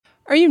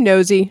Are you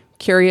nosy,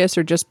 curious,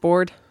 or just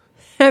bored?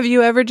 Have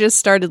you ever just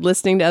started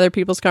listening to other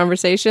people's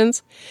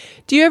conversations?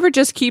 Do you ever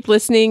just keep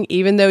listening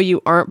even though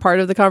you aren't part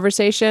of the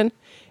conversation?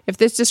 If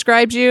this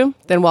describes you,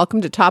 then welcome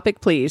to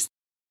Topic Please.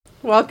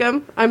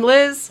 Welcome. I'm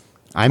Liz.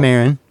 I'm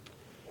Aaron.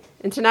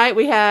 And tonight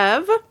we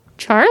have...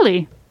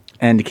 Charlie.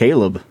 And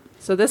Caleb.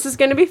 So this is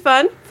going to be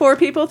fun. 4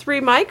 people,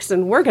 3 mics,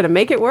 and we're going to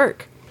make it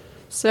work.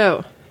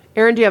 So,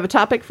 Aaron, do you have a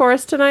topic for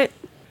us tonight?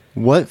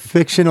 What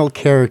fictional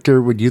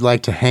character would you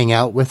like to hang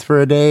out with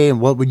for a day,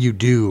 and what would you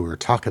do or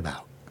talk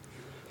about?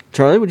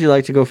 Charlie, would you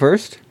like to go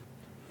first?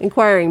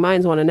 Inquiring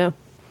minds want to know.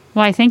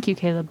 Why, thank you,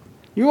 Caleb.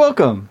 You're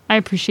welcome. I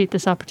appreciate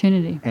this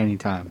opportunity.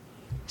 Anytime.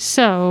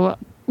 So,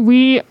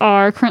 we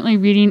are currently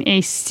reading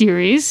a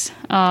series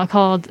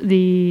called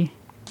the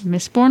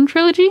Mistborn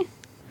Trilogy.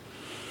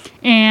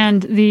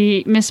 And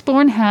the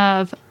Mistborn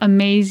have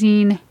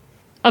amazing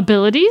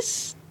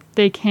abilities.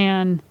 They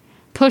can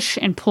push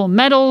and pull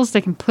metals.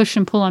 They can push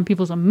and pull on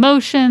people's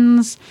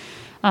emotions.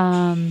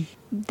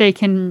 They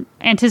can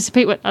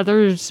anticipate what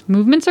others'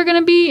 movements are going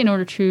to be in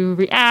order to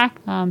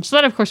react. So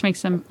that, of course,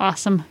 makes them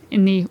awesome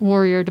in the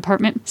warrior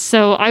department.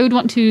 So I would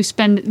want to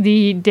spend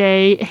the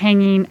day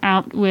hanging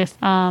out with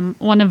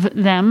one of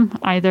them,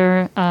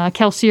 either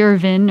Kelsey or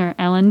Vin or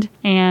Elend,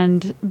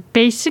 and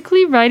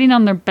basically riding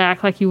on their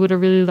back like you would a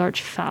really large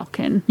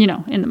falcon, you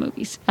know, in the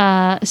movies,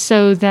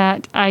 so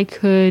that I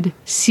could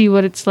see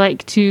what it's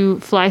like to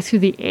fly through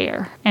the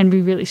air and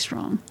be really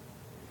strong.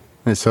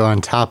 And so on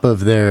top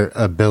of their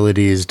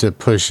abilities to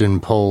push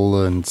and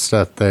pull and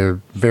stuff, they're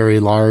very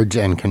large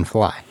and can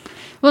fly.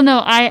 Well,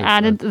 no, I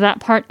added that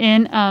part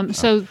in.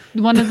 So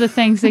one of the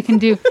things they can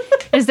do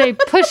is they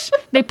push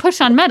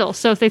on metal.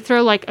 So if they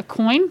throw like a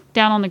coin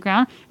down on the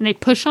ground and they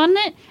push on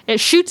it, it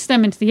shoots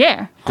them into the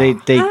air. They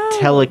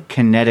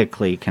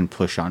telekinetically can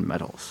push on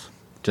metals,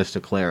 just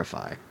to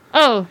clarify.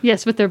 Oh,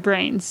 yes, with their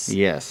brains.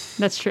 Yes.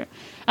 That's true.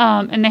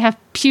 And they have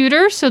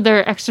pewter, so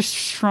they're extra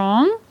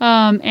strong.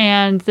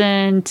 And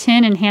then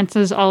tin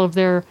enhances all of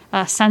their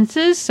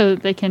senses so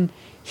that they can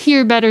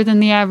hear better than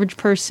the average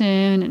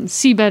person and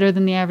see better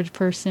than the average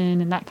person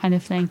and that kind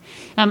of thing.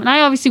 And I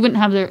obviously wouldn't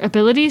have their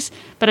abilities,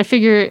 but I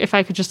figure if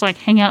I could just like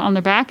hang out on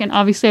their back, and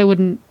obviously I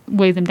wouldn't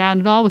weigh them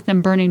down at all with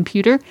them burning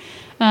pewter,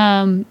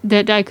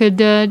 that I could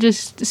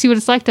just see what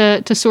it's like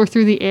to soar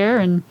through the air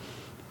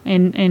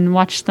and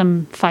watch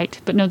them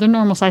fight. But no, they're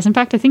normal size. In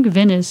fact, I think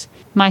Vin is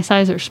my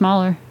size or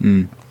smaller.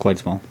 Quite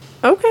small.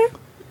 Okay.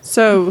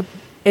 So,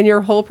 and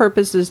your whole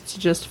purpose is to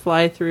just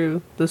fly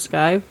through the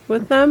sky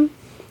with them?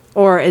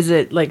 Or is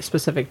it, like,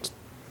 specific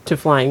to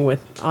flying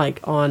with, like,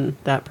 on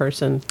that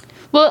person?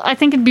 Well, I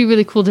think it'd be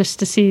really cool just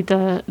to see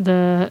the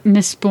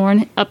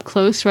Mistborn up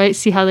close, right?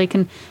 See how they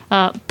can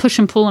push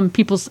and pull on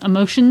people's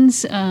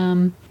emotions.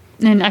 And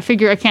I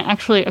figure I can't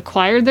actually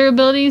acquire their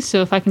abilities,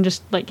 so if I can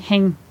just, like,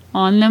 hang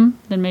on them,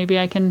 then maybe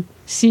I can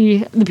see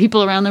the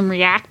people around them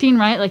reacting,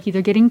 right? Like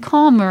either getting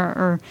calmer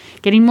or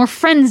getting more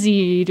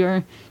frenzied,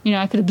 or, you know,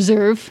 I could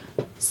observe.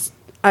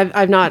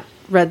 I've not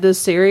read this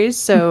series,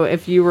 so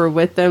if you were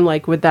with them,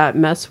 like, would that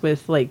mess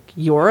with, like,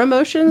 your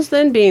emotions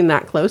then, being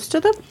that close to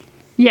them?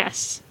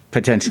 Yes.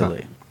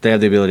 Potentially. They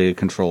have the ability to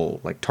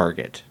control, like,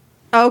 target.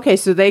 Oh, okay,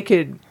 so they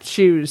could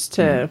choose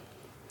to...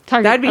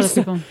 Target other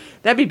people.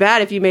 That'd be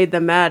bad if you made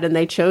them mad and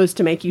they chose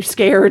to make you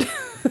scared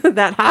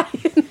that high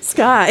in the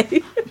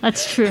sky.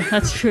 That's true.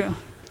 That's true.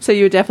 So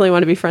you would definitely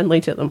want to be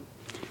friendly to them.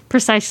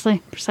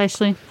 Precisely.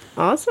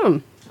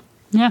 Awesome.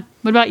 Yeah.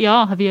 What about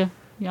y'all? Have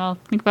y'all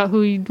think about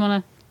who you'd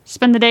want to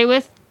spend the day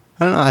with?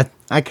 I don't know.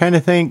 I kind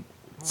of think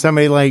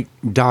somebody like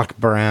Doc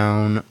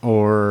Brown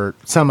or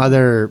some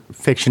other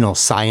fictional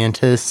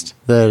scientist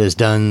that has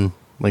done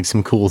like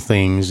some cool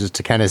things, just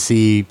to kind of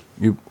see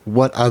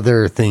what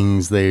other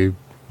things they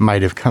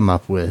might have come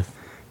up with.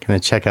 Kind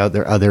of check out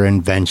their other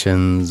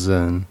inventions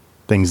and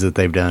things that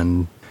they've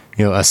done,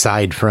 you know,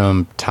 aside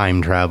from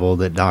time travel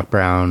that Doc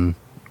Brown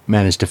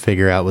managed to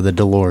figure out with a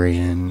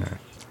DeLorean.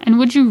 And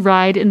would you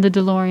ride in the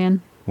DeLorean?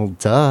 Well,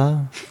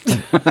 duh.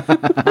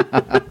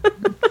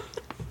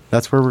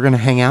 That's where we're going to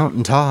hang out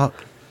and talk.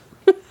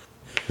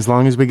 As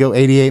long as we go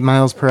 88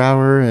 miles per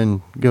hour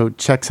and go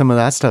check some of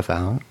that stuff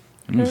out.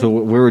 So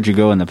where would you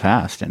go in the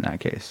past in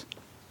that case?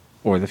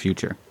 Or the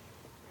future?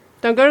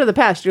 Don't go to the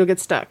past, you'll get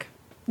stuck.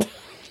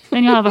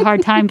 Then you'll have a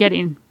hard time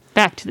getting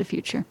back to the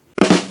future.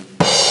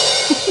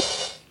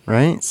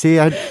 Right? See,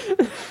 I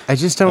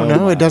just don't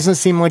know. It doesn't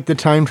seem like the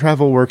time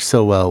travel works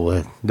so well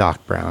with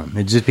Doc Brown.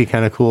 It'd just be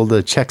kind of cool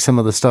to check some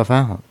of the stuff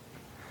out.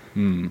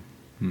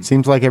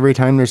 Seems like every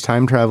time there's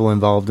time travel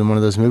involved in one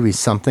of those movies,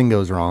 something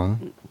goes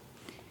wrong.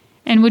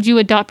 And would you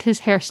adopt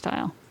his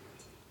hairstyle?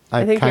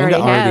 I think kind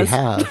of already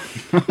have.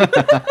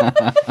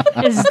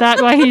 Is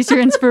that why he's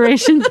your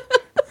inspiration?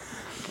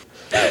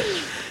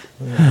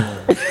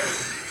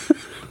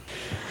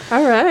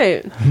 All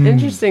right.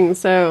 Interesting.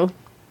 So,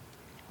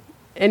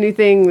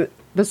 anything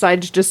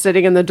besides just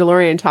sitting in the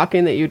DeLorean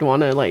talking that you'd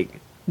want to, like,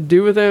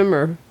 do with him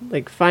or,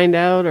 like, find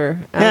out or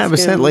ask Yeah, but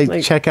him?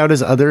 like check out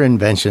his other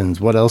inventions,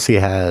 what else he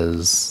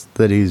has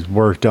that he's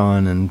worked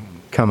on, and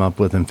come up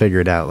with and figure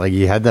it out. Like,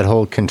 you had that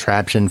whole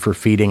contraption for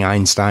feeding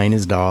Einstein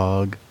his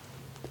dog.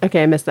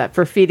 Okay, I missed that.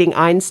 For feeding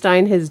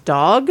Einstein his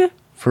dog?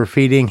 For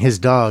feeding his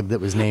dog that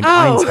was named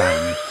Oh.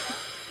 Einstein.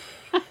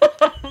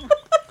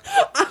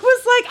 I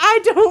was like, I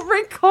don't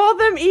recall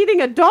them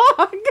eating a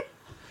dog.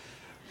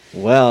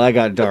 Well, that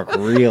got dark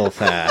real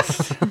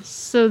fast.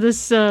 So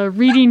this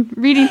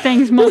reading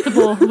things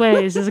multiple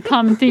ways is a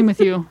common theme with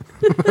you.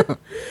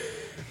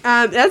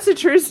 That's a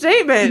true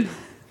statement.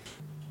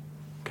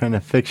 What kind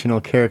of fictional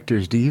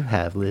characters do you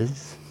have,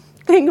 Liz?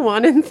 Thing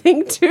 1 and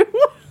thing 2.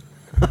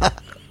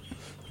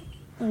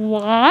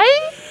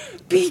 Why?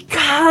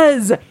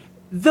 Because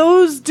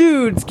those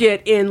dudes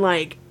get in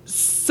like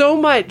so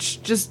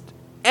much, just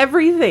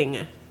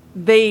everything.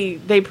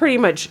 They pretty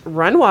much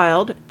run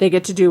wild. They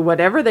get to do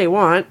whatever they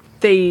want.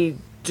 They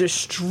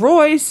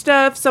destroy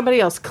stuff. Somebody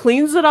else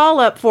cleans it all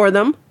up for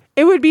them.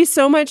 It would be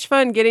so much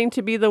fun getting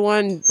to be the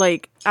one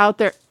like out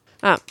there.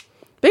 But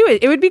anyway,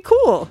 it would be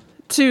cool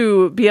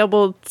to be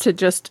able to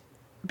just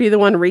be the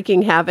one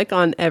wreaking havoc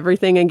on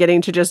everything and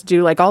getting to just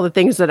do like all the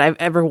things that I've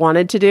ever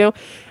wanted to do,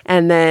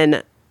 and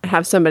then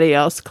have somebody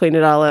else clean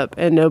it all up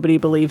and nobody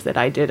believe that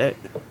I did it.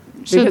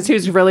 Because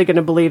who's really going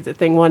to believe that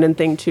thing 1 and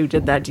thing 2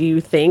 did that? Do you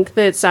think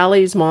that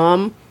Sally's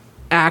mom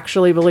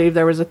actually believed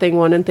there was a thing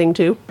 1 and thing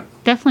 2?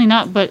 Definitely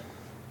not, but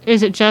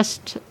is it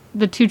just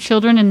the 2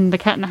 children and the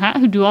Cat in the Hat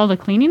who do all the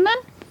cleaning then?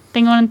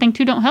 Thing 1 and thing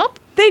 2 don't help?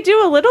 They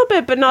do a little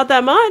bit, but not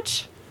that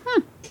much.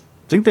 I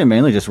think they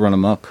mainly just run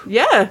amok.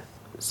 Yeah.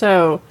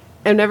 So,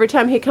 and every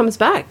time he comes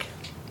back,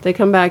 they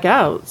come back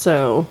out.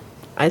 So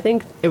I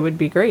think it would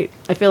be great.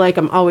 I feel like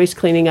I'm always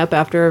cleaning up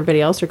after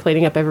everybody else or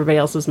cleaning up everybody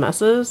else's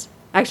messes.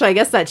 Actually, I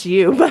guess that's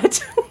you,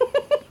 but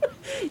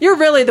you're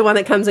really the one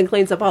that comes and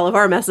cleans up all of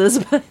our messes.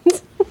 But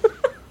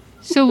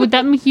So would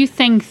that make you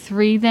thing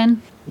 3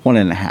 then?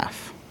 1.5.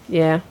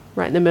 yeah,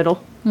 right in the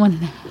middle.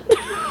 1.5.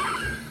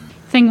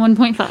 Thing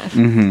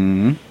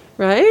 1.5.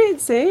 Right?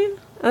 See?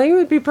 I think it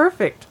would be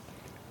perfect.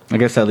 I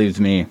guess that leaves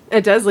me.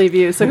 It does leave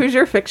you. So who's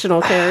your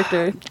fictional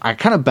character? I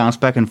kind of bounce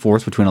back and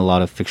forth between a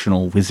lot of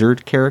fictional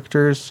wizard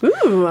characters.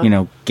 Ooh. You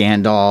know,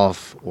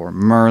 Gandalf or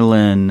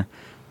Merlin.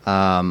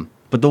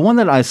 But the one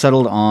that I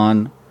settled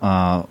on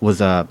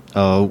was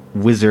a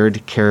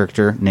wizard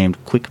character named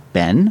Quick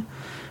Ben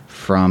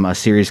from a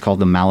series called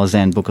the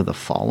Malazan Book of the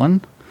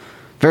Fallen.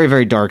 Very,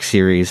 very dark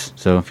series.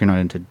 So if you're not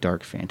into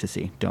dark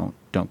fantasy, don't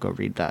go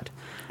read that.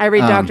 I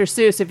read Dr.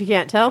 Seuss, if you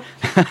can't tell.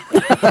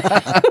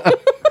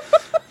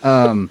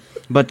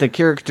 But the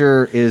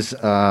character is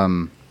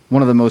one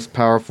of the most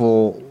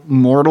powerful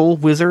mortal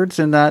wizards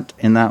in that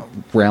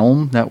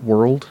realm, that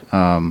world,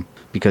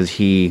 because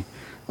he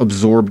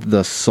absorbed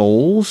the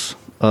souls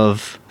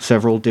of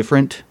several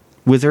different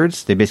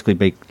wizards. They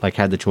basically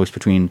had the choice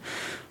between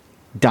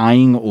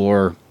dying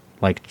or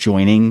like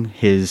joining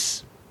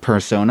his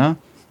persona.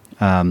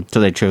 So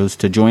they chose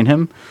to join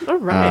him. All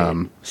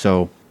right.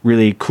 So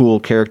really cool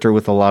character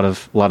with a lot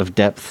of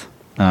depth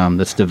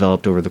that's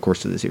developed over the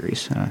course of the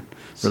series.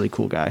 Really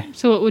cool guy.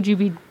 So what would you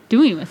be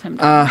doing with him?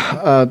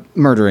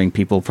 Murdering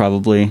people,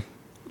 probably.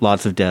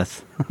 Lots of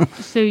death.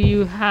 So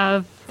you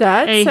have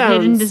That a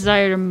sounds- hidden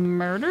desire to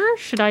murder?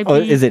 Should I be? Oh,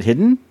 is it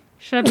hidden?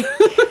 Should I be?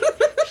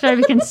 Should I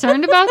be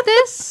concerned about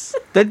this?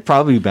 They'd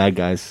probably be bad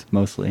guys,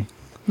 mostly.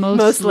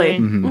 Mostly.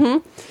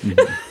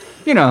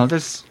 You know,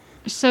 there's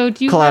So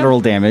do you collateral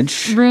have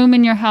damage. room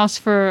in your house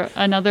for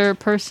another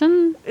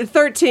person?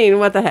 13,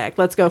 what the heck?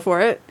 Let's go for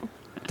it.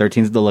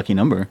 13's the lucky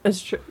number.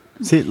 That's true.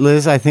 See,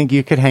 Liz, I think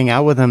you could hang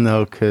out with him,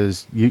 though,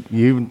 because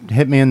you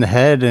hit me in the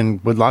head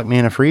and would lock me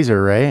in a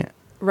freezer, right?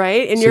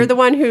 Right? And you're the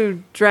one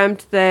who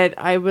dreamt that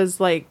I was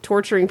like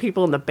torturing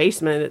people in the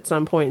basement at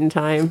some point in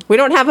time. We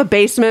don't have a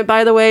basement,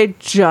 by the way,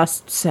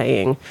 just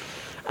saying.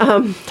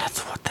 That's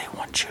what they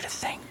want you to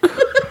think.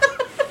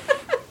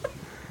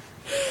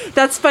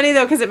 That's funny,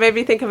 though, because it made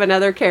me think of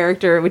another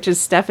character, which is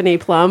Stephanie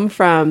Plum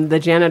from the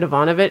Janet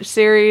Ivanovich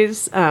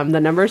series, the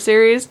Number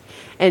series.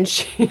 And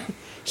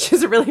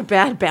she's a really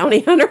bad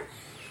bounty hunter.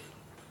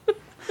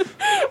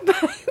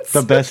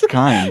 The best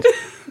kind.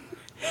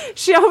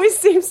 She always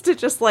seems to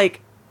just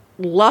like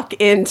luck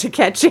into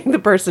catching the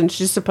person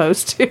she's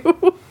supposed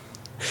to.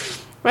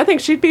 I think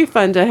she'd be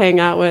fun to hang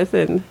out with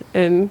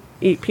and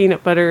eat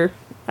peanut butter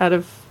out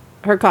of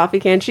her coffee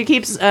can. She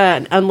keeps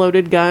an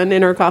unloaded gun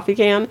in her coffee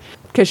can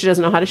because she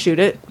doesn't know how to shoot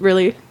it,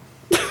 really.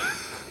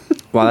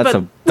 Wow,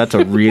 But- that's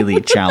a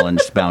really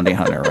challenged bounty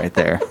hunter right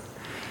there.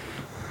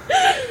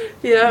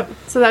 Yeah.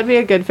 So that'd be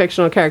a good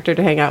fictional character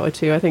to hang out with,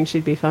 too. I think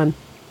she'd be fun.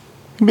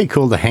 It'd be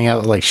cool to hang out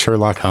with like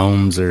Sherlock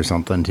Holmes or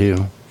something too.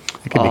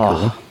 That could be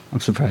cool.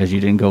 I'm surprised you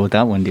didn't go with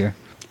that one, dear.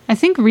 I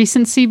think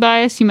recency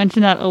bias, you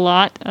mentioned that a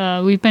lot.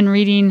 We've been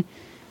reading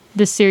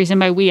this series, and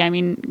by we, I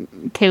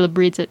mean Caleb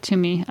reads it to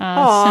me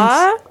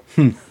Aw.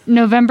 since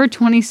November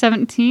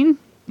 2017.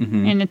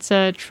 And it's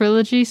a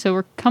trilogy, so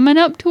we're coming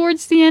up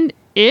towards the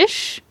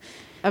end-ish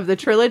Of the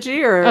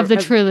trilogy or of the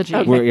trilogy.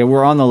 Okay.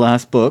 We're on the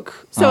last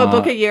book. So a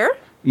book a year?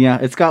 Yeah,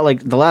 it's got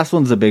like the last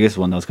one's the biggest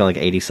one though. It's got like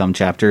 80 some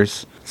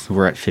chapters. So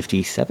we're at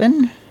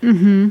 57.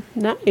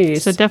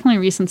 Nice. So definitely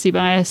recency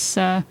bias,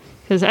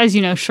 because because as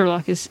you know,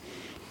 Sherlock is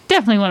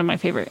definitely one of my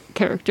favorite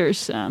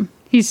characters.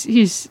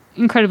 He's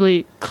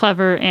incredibly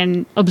clever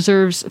and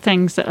observes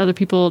things that other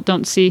people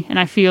don't see, and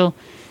I feel,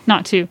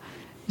 not to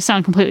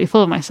sound completely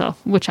full of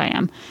myself, which I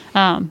am,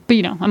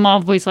 but I'm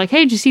always like, hey,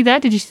 did you see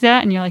that? Did you see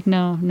that? And you're like,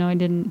 no, I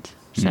didn't.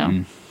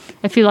 So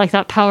I feel like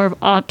that power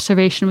of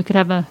observation, we could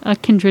have a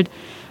kindred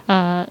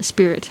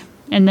spirit.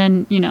 And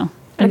then,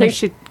 I think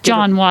she'd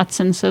John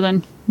Watson, so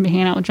then be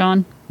hanging out with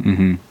John.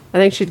 I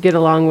think she'd get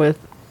along with,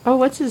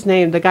 what's his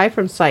name? The guy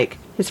from Psych.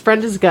 His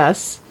friend is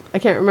Gus. I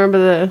can't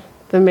remember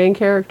the main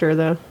character,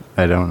 though.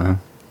 I don't know.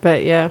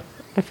 But yeah,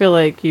 I feel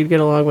like you'd get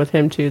along with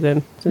him, too,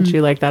 then, since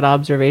you like that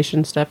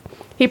observation stuff.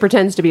 He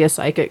pretends to be a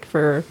psychic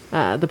for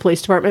the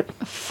police department.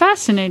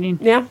 Fascinating.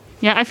 Yeah.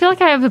 Yeah, I feel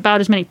like I have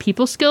about as many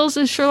people skills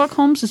as Sherlock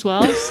Holmes as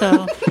well,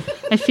 so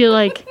I feel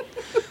like,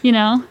 he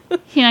and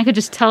I could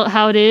just tell it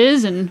how it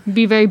is and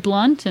be very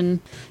blunt,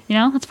 and,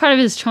 that's part of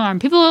his charm.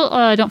 People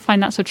don't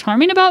find that so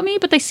charming about me,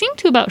 but they seem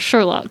to about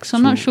Sherlock, so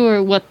I'm not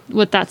sure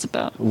what that's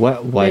about.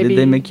 Why did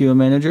they make you a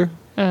manager?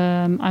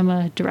 I'm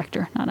a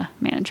director, not a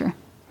manager.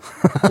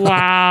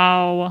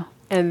 Wow.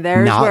 And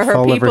there's Not where her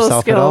full of people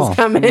herself at all. skills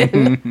come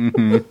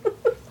in.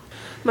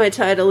 My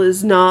title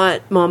is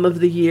not Mom of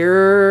the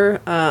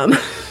Year.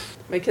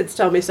 My kids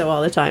tell me so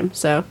all the time,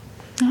 so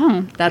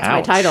that's my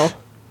Ouch. title.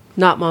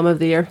 Not Mom of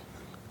the Year.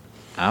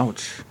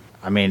 Ouch.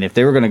 I mean, if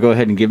they were going to go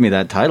ahead and give me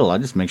that title,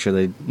 I'd just make sure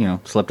they,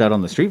 slept out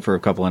on the street for a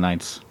couple of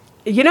nights.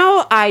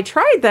 I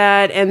tried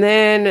that, and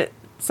then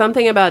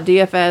something about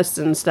DFS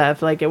and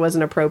stuff, like it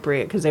wasn't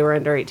appropriate because they were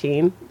under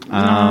 18.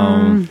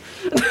 Them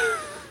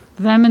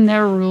and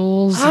their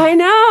rules. I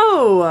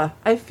know.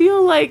 I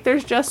feel like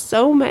there's just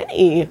so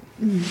many.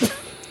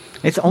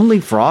 It's only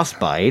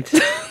frostbite.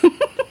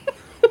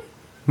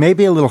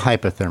 Maybe a little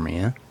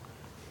hypothermia.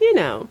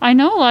 I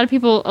know a lot of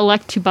people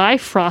elect to buy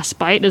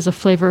Frostbite as a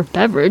flavor of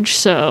beverage,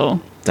 so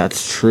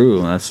That's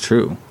true.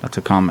 That's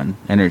a common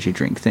energy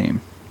drink theme.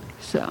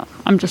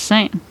 I'm just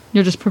saying.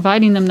 You're just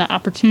providing them the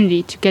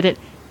opportunity to get it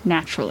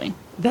naturally.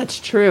 That's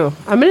true.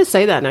 I'm going to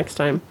say that next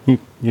time.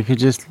 You could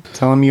just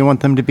tell him you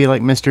want them to be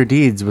like Mr.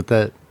 Deeds with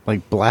that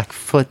black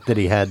foot that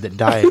he had that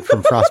died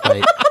from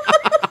frostbite.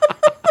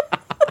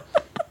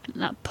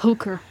 Not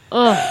poker.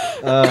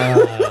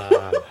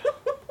 Ugh.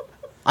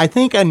 I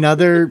think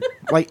another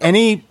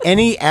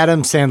any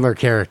Adam Sandler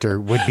character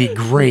would be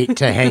great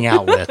to hang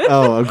out with.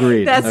 Oh,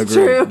 agreed. That's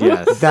agreed. true.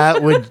 Yes.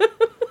 That would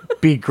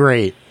be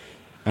great.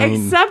 I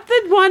mean, Except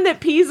the one that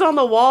pees on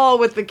the wall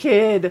with the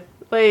kid.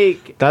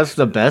 That's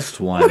the best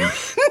one. No.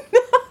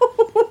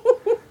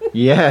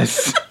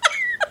 Yes.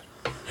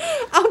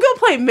 I'll go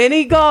play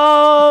mini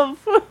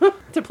golf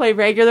to play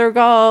regular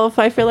golf.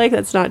 I feel like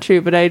that's not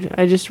true, but I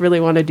just really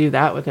want to do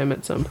that with him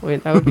at some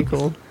point. That would be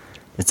cool.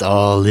 it's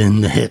all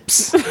in the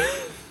hips.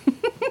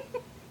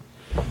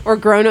 Or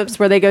grown-ups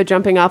where they go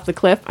jumping off the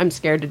cliff. I'm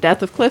scared to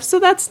death of cliffs, so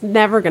that's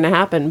never going to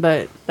happen,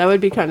 but that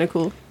would be kind of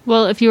cool.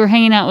 Well, if you were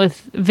hanging out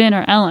with Vin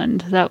or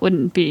Elland, that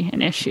wouldn't be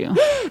an issue.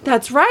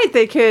 That's right.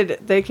 They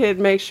could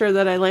make sure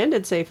that I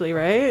landed safely,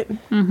 right?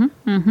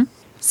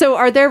 So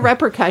are there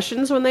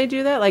repercussions when they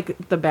do that?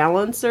 Like the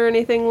balance or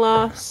anything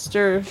lost,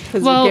 or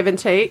because of give and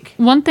take?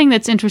 One thing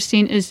that's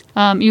interesting is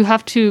you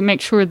have to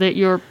make sure that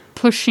you're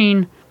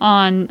pushing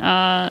on,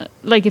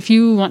 if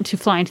you want to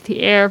fly into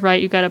the air,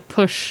 right, you got to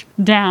push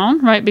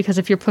down, right? Because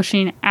if you're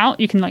pushing out,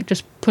 you can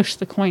just push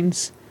the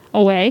coins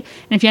away.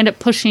 And if you end up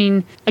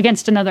pushing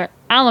against another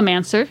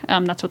Allomancer,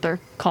 that's what they're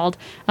called,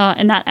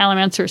 and that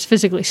Allomancer is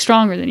physically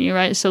stronger than you,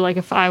 right? So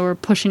if I were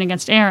pushing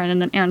against Aaron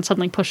and then Aaron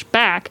suddenly pushed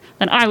back,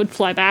 then I would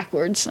fly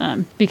backwards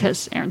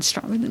because Aaron's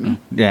stronger than me.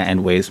 Yeah,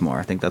 and weighs more.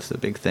 I think that's the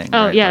big thing.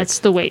 Oh, right? yeah, it's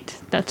the weight.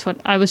 That's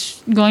what I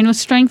was going with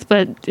strength,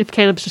 but if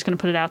Caleb's just going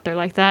to put it out there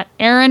like that,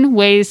 Aaron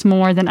weighs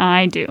more than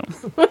I do.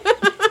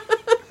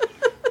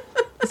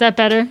 Is that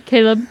better,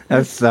 Caleb?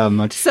 That's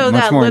much So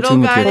much that more little in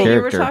tune with guy your that you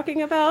were character.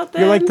 talking about,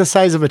 then? You're like the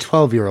size of a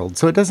 12-year-old,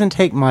 so it doesn't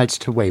take much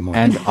to weigh more.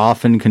 And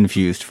often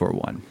confused for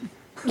one.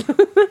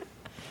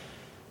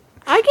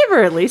 I give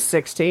her at least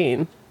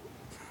 16.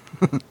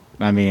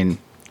 I mean,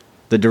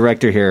 the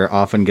director here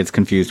often gets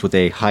confused with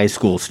a high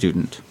school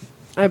student.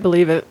 I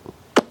believe it.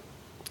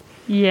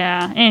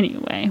 Yeah,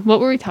 anyway,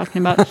 what were we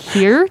talking about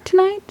here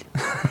tonight?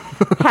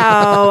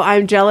 How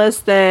I'm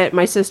jealous that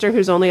my sister,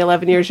 who's only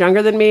 11 years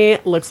younger than me,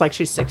 looks like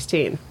she's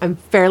 16. I'm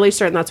fairly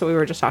certain that's what we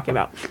were just talking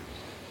about.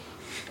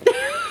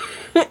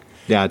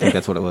 Yeah, I think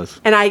that's what it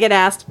was. And I get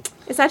asked,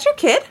 is that your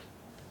kid?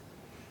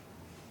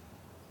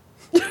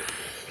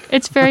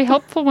 It's very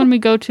helpful when we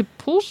go to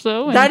pools,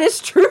 though. And, That is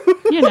true.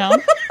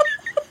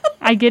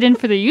 I get in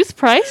for the youth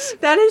price.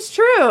 That is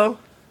true.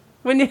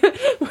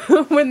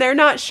 When they're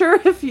not sure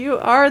if you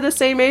are the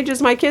same age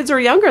as my kids or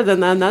younger than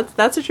them,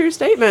 that's a true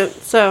statement.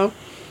 So,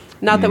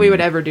 not that we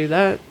would ever do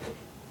that.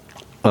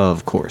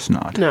 Of course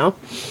not. No.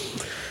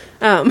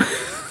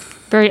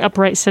 Very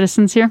upright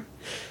citizens here.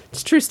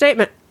 It's a true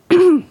statement.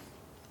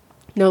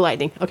 No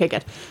lightning. Okay,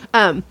 good.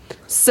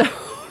 So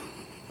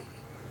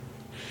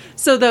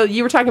So though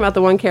you were talking about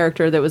the one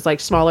character that was like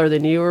smaller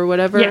than you or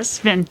whatever. Yes,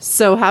 Vin.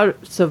 So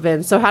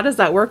Vin, so how does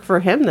that work for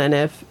him then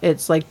if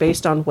it's like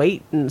based on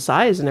weight and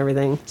size and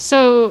everything?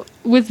 So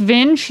with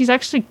Vin, she's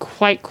actually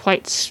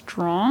quite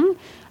strong.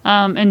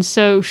 And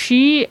so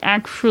she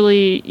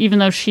actually, even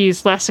though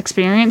she's less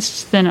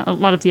experienced than a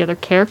lot of the other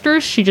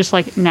characters, she just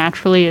like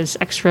naturally is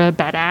extra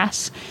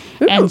badass.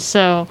 Ooh. And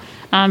so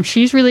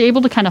she's really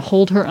able to kind of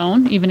hold her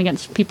own, even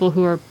against people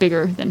who are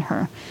bigger than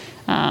her.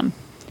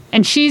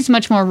 And she's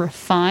much more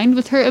refined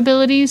with her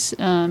abilities. She's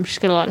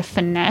got a lot of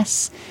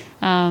finesse.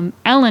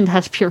 Elend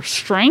has pure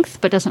strength,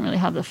 but doesn't really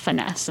have the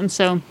finesse. And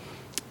so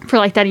for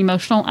like that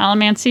emotional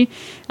allomancy,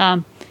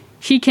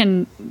 he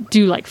can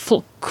do like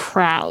full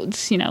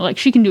crowds, like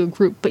she can do a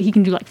group, but he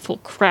can do like full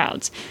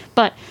crowds.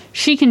 But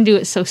she can do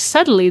it so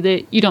subtly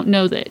that you don't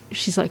know that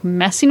she's like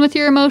messing with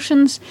your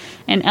emotions.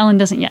 And Elend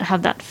doesn't yet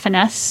have that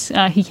finesse.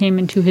 He came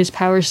into his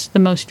powers the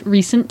most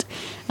recent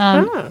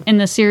in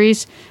the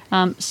series.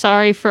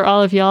 Sorry for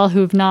all of y'all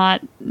who've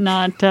not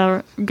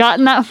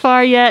gotten that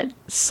far yet.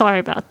 Sorry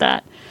about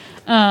that.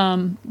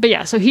 But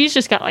yeah, so he's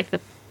just got like the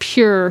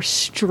pure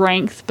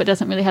strength, but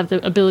doesn't really have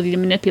the ability to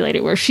manipulate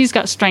it, where she's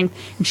got strength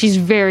and she's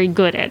very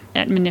good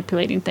at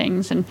manipulating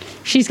things, and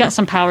she's got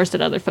some powers that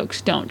other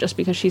folks don't, just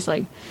because she's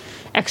like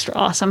extra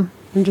awesome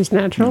and just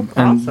natural.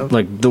 And Awesome.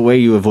 like the way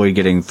you avoid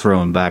getting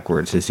thrown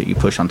backwards is that you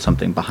push on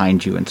something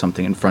behind you and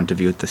something in front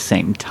of you at the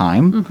same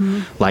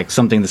time. Like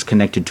something that's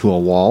connected to a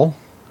wall,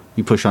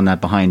 you push on that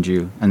behind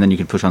you, and then you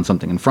can push on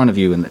something in front of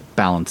you, and it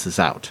balances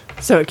out.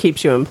 So it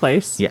keeps you in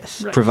place.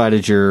 Yes, Right.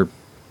 provided you're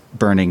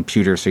burning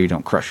pewter so you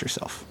don't crush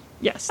yourself.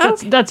 Yes,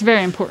 Okay. that's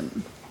very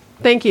important.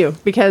 Thank you,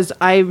 because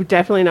I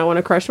definitely not want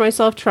to crush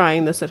myself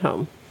trying this at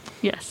home.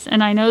 Yes,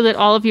 and I know that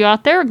all of you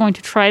out there are going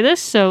to try this,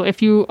 so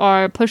if you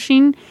are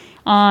pushing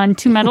on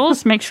 2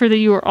 metals, make sure that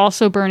you are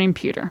also burning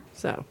pewter.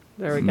 So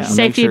there we go.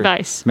 Safety Make sure-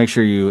 advice. Make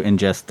sure you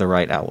ingest the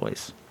right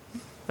alloys.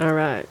 All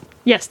right.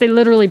 Yes, they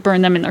literally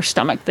burn them in their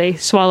stomach. They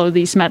swallow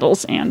these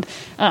metals and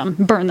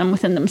burn them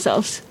within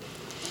themselves.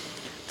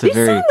 It's a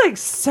These sound like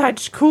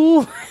such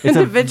cool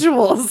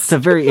individuals. It's a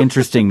very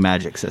interesting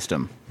magic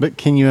system. But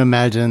can you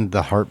imagine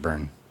the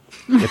heartburn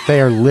if they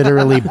are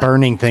literally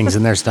burning things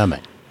in their stomach?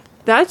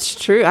 That's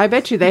true. I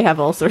bet you they have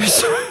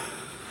ulcers.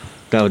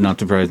 That would not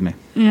surprise me.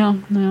 Yeah.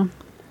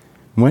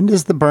 When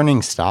does the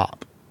burning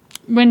stop?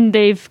 When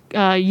they've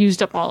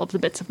used up all of the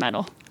bits of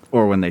metal.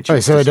 Or when they Oh,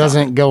 choose so to it stop.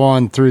 doesn't go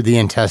on through the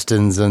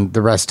intestines and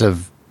the rest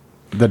of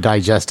the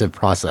digestive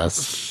process.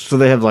 So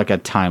they have like a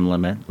time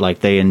limit. Like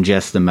they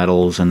ingest the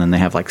metals and then they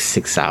have like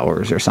 6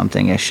 hours or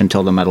something ish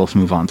until the metals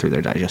move on through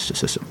their digestive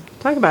system.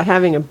 Talk about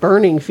having a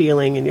burning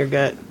feeling in your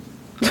gut.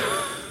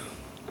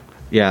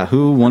 Yeah,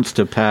 who wants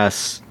to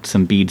pass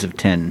some beads of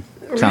tin?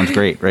 Sounds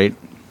great, right?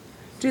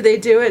 Do they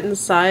do it in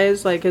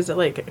size? Like, is it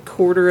like a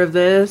quarter of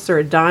this or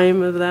a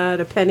dime of that,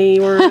 a penny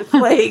worth?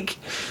 Like,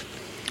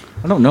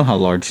 I don't know how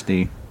large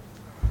the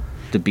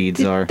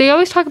beads are. They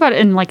always talk about it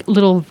in like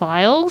little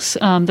vials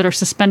that are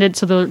suspended,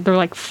 so they're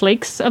like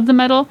flakes of the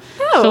metal.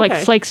 Oh, so like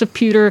okay. flakes of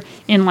pewter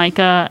in like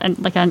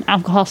an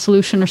alcohol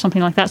solution or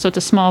something like that. So it's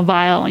a small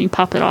vial, and you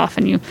pop it off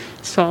and you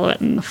swallow it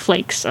in the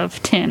flakes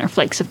of tin or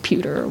flakes of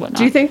pewter or whatnot.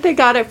 do you think they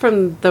got it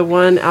from the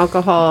one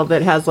alcohol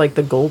that has like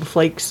the gold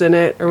flakes in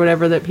it or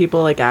whatever that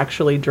people like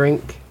actually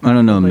drink? I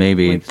don't know, Like-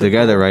 maybe. like The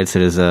guy that football. writes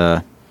it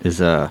is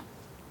a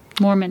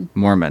Mormon?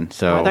 Mormon,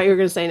 so... I thought you were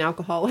going to say an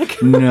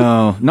alcoholic.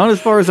 No, not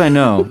as far as I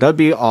know. That'd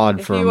be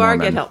odd If for a you are,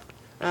 Mormon. get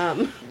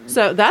help.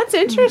 So that's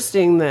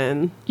interesting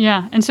then.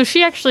 Yeah, and so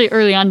she actually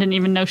early on didn't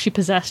even know she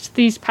possessed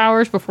these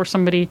powers before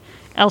somebody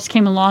else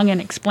came along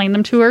and explained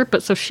them to her.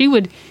 But so she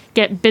would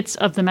get bits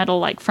of the metal,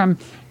 like from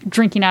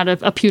drinking out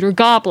of a pewter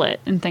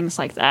goblet and things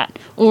like that.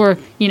 Or,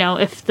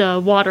 if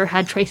the water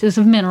had traces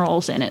of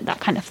minerals in it, that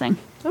kind of thing.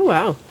 Oh,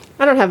 wow.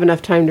 I don't have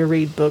enough time to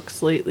read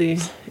books lately.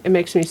 It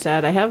makes me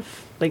sad. I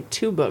have like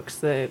 2 books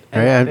that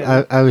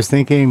I was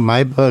thinking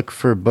my book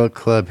for book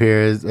club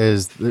here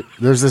is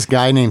there's this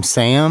guy named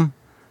Sam,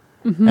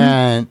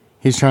 and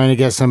he's trying to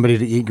get somebody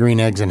to eat green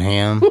eggs and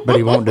ham, but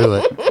he won't do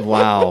it.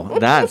 Wow,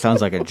 that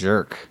sounds like a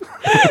jerk.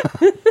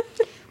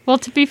 Well,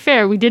 to be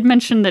fair, we did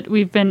mention that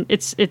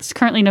it's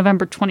currently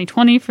November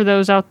 2020 for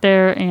those out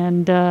there,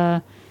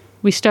 and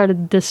we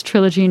started this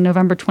trilogy in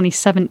November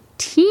 2017,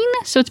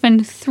 so it's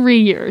been 3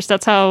 years.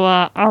 That's how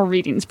our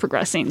reading's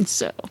progressing.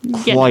 So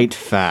Quite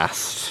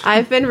fast.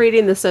 I've been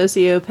reading The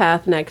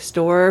Sociopath Next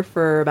Door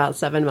for about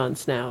 7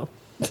 months now.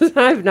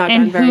 I've not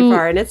And gone very who-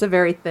 far, and it's a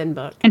very thin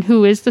book. And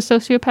who is the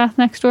sociopath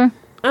next door?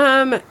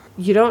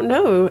 You don't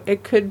know.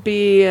 It could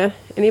be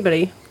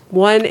anybody.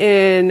 One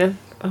in,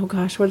 oh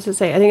gosh, what does it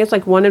say? I think it's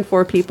like 1 in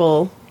 4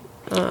 people,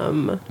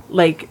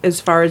 like as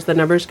far as the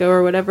numbers go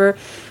or whatever.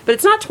 But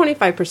it's not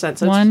 25%. So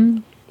it's,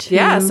 1, 2,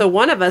 yeah, so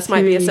one of us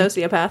might be a 3,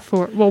 sociopath.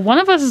 4. Well, one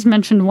of us has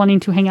mentioned wanting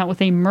to hang out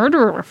with a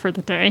murderer for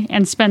the day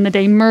and spend the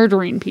day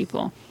murdering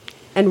people.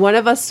 And one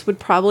of us would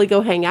probably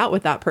go hang out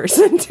with that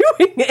person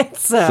doing it.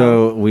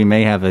 So we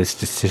may have a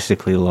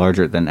statistically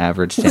larger than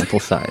average sample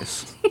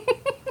size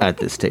at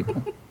this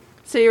table.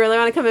 So you really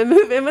want to come and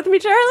move in with me,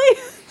 Charlie?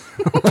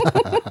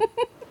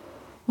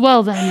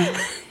 Well then,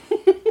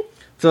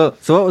 So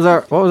what was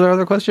our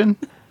other question?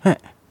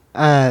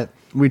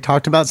 We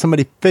talked about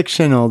somebody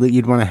fictional that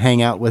you'd want to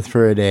hang out with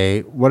for a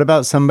day. What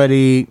about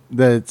somebody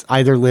that's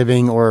either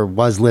living or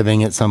was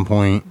living at some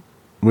point?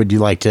 Would you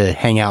like to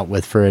hang out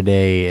with for a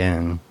day,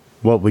 and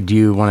what would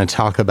you want to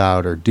talk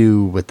about or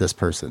do with this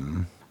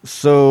person?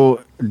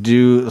 So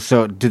do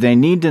they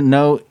need to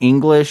know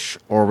English,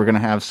 or we're gonna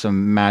have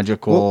some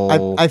magical?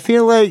 Well, I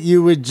feel like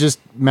you would just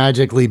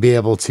magically be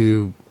able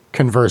to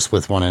converse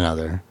with one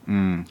another.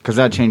 Because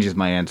that changes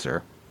my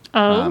answer.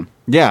 oh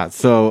Yeah,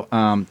 so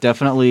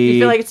definitely. You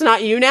feel like it's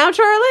not you now,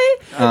 Charlie?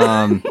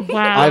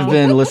 wow! I've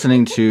been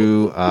listening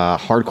to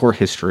Hardcore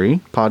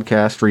History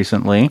podcast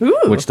recently, Ooh.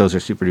 which those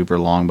are super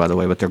duper long, by the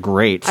way, but they're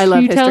great. I love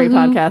Can you tell history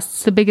who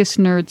podcasts. The biggest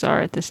nerds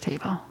are at this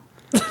table.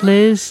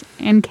 Liz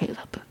and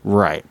Caleb.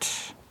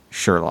 Right,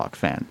 Sherlock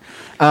fan.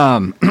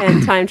 And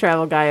time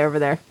travel guy over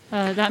there.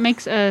 That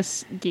makes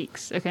us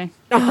geeks. Okay.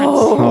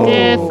 Oh.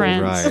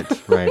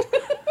 Difference. Right.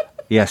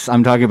 Yes,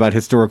 I'm talking about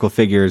historical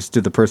figures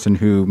to the person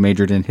who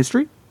majored in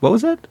history. What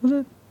was that? Was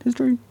it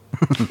history?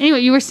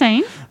 Anyway, you were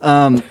saying.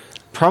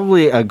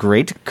 Probably a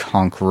great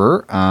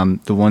conqueror.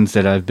 The ones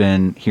that I've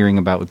been hearing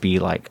about would be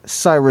like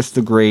Cyrus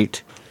the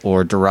Great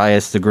or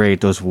Darius the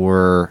Great. Those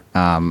were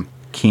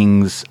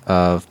kings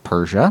of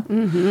Persia.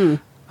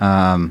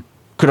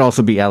 Could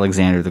also be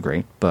Alexander the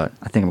Great, but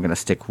I think I'm going to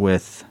stick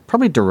with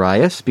probably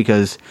Darius,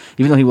 because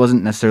even though he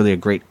wasn't necessarily a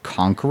great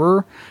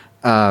conqueror,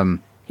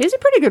 He's a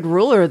pretty good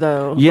ruler,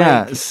 though.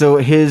 yeah. Like, So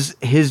his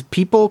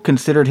people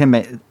considered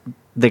him.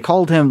 They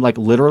called him like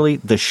literally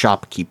the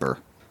shopkeeper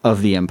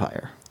of the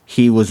empire.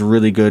 He was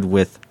really good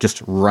with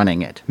just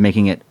running it,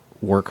 making it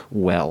work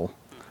well.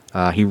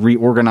 He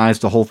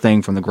reorganized the whole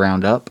thing from the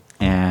ground up,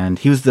 and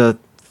he was the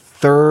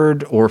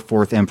third or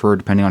fourth emperor,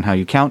 depending on how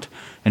you count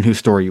and whose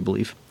story you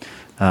believe.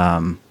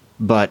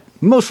 But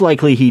most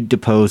likely he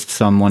deposed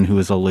someone who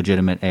was a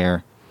legitimate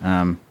heir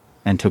and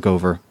took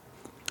over.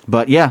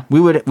 But yeah, we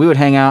would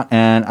hang out,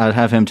 and I'd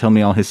have him tell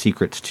me all his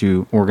secrets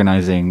to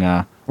organizing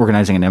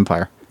an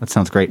empire. That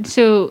sounds great.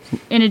 So,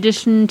 in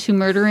addition to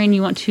murdering,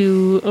 you want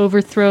to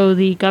overthrow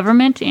the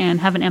government and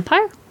have an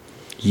empire?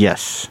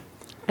 Yes.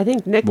 I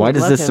think Nick Why would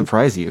does love this him.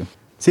 surprise you?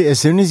 See, as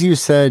soon as you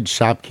said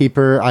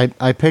shopkeeper,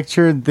 I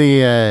pictured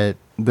the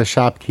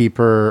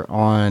shopkeeper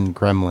on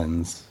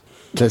Gremlins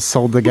that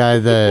sold the guy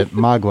the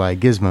Mogwai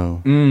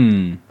Gizmo.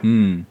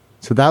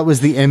 So that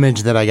was the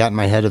image that I got in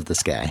my head of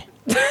this guy.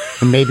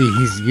 And maybe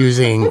he's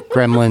using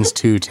Gremlins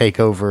to take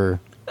over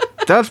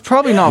That's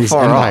probably not these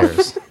far off.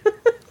 empires.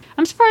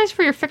 I'm surprised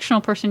for your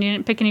fictional person you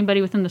didn't pick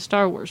anybody within the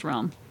Star Wars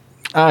realm.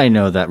 I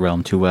know that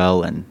realm too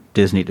well, and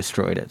Disney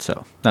destroyed it,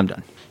 so I'm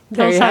done. There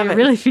Tell us you how have you it.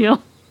 really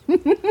feel.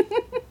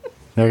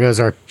 There goes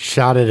our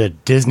shot at a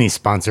Disney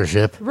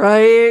sponsorship.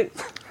 Right?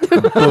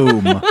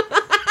 Boom.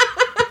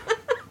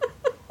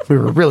 We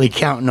were really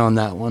counting on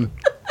that one.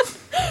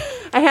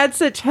 I had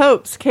such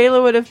hopes.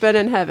 Kayla would have been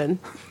in heaven.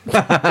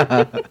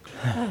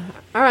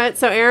 All right.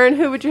 So, Aaron,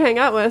 who would you hang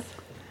out with?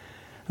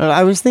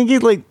 I was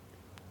thinking like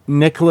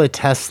Nikola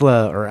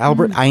Tesla or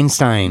Albert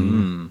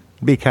Einstein.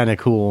 Be kind of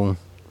cool.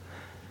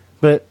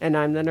 But And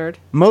I'm the nerd.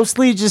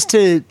 mostly just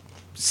to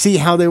see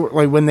how they were,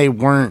 like when they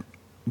weren't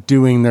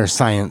doing their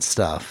science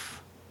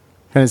stuff.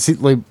 Kind of see,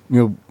 like,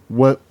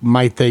 what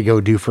might they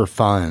go do for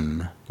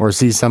fun, or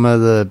see some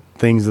of the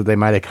things that they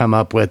might have come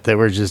up with that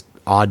were just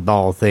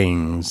oddball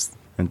things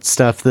and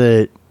stuff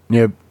that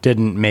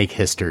didn't make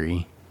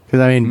history.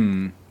 Because I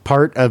mean,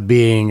 part of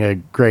being a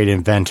great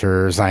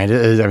inventor or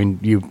scientist is, I mean,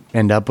 you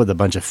end up with a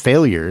bunch of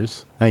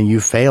failures, and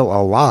you fail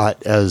a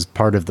lot as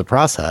part of the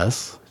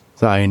process.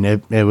 So I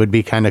mean, it would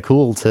be kind of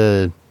cool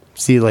to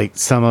see like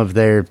some of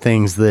their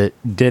things that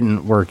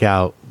didn't work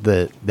out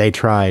that they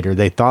tried or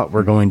they thought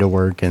were going to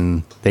work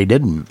and they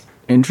didn't.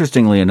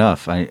 Interestingly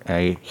enough,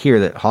 I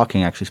hear that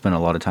Hawking actually spent a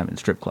lot of time in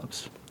strip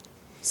clubs.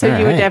 So, All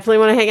you would right. definitely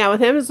want to hang out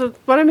with him, is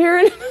what I'm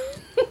hearing?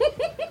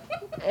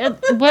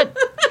 What?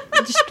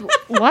 Just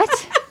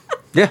what?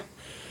 Yeah.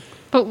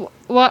 But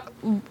what?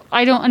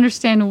 I don't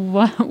understand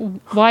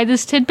why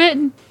this tidbit.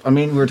 I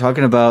mean, we were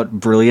talking about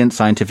brilliant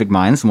scientific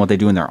minds and what they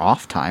do in their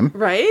off time.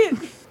 Right?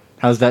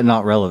 How's that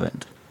not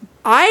relevant?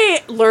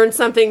 I learned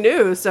something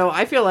new, so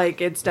I feel like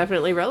it's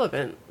definitely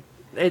relevant.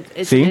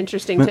 It's See? an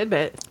interesting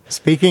tidbit.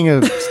 Speaking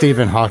of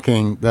Stephen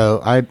Hawking,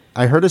 though,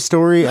 I heard a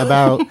story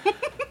about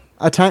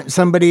a time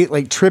somebody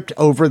like tripped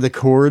over the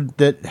cord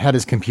that had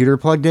his computer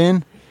plugged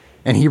in,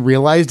 and he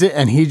realized it,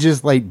 and he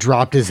just like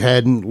dropped his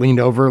head and leaned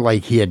over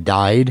like he had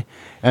died,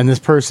 and this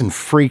person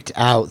freaked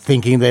out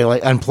thinking they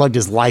like unplugged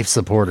his life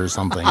support or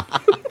something.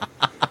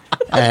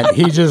 And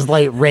he just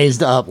like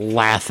raised up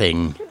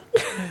laughing.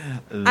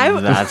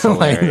 That's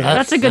Like, hilarious.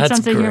 That's a good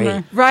sense of great.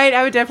 humor. Right,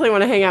 I would definitely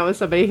want to hang out with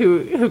somebody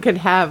who could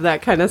have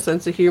that kind of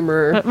sense of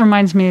humor. That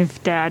reminds me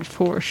of Dad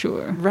for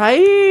sure.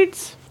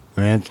 Right?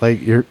 Man, it's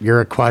like you're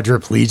a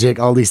quadriplegic,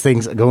 all these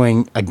things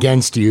going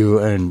against you,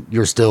 and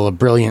you're still a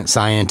brilliant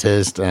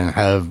scientist and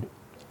have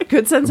A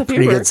good sense of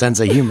pretty humor. good sense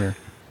of humor.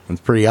 It's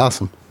pretty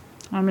awesome.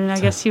 I mean, I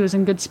guess he was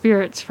in good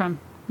spirits from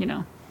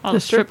all the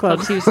strip strip club.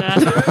 clubs he was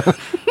at.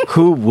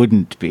 Who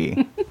wouldn't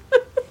be?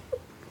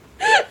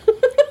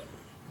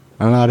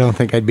 I don't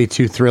think I'd be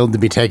too thrilled to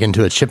be taken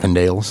to a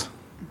Chippendales.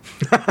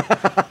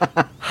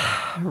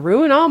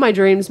 Ruin all my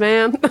dreams,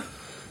 man.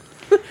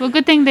 Well,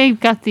 good thing they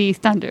got the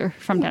thunder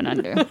from down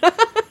under.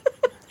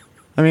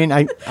 I mean,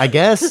 I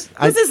guess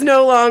This is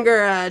no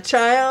longer a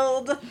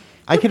child.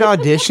 I could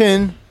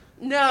audition.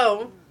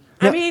 No.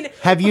 I mean,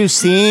 Have you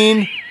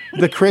seen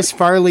the Chris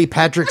Farley,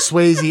 Patrick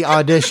Swayze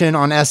audition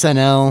on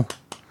SNL?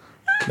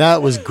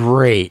 That was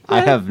great.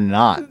 I have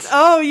not.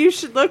 oh, you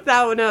should look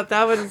that one up.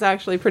 That one is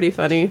actually pretty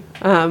funny.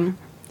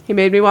 He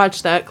made me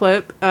watch that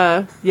clip.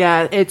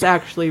 Yeah, it's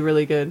actually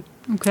really good.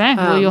 Okay,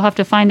 well, you'll have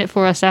to find it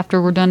for us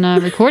after we're done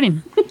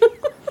recording.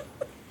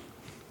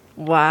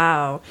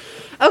 Wow.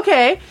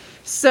 Okay,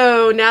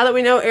 so now that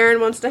we know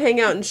Aaron wants to hang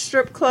out in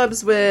strip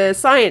clubs with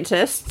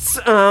scientists,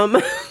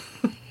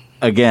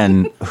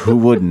 Again, who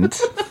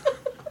wouldn't?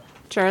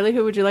 Charlie,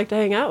 who would you like to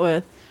hang out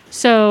with?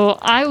 So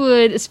I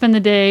would spend the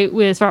day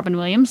with Robin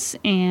Williams,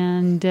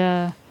 and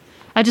I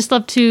just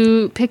love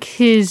to pick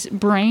his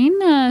brain,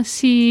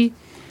 see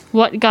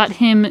what got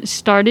him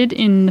started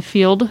in the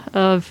field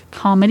of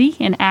comedy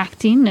and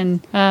acting,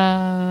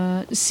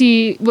 and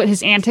see what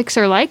his antics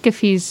are like, if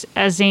he's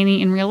as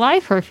zany in real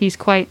life or if he's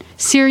quite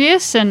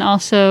serious. And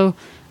also,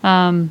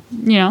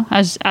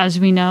 as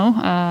we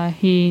know,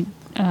 he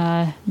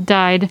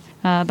died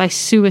by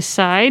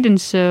suicide, and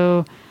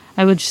so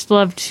I would just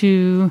love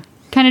to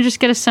kind of just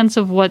get a sense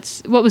of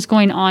what was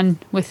going on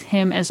with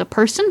him as a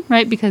person,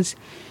 right? Because,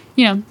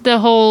 the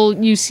whole,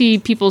 you see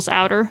people's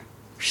outer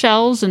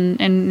shells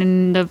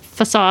and the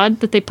facade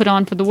that they put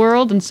on for the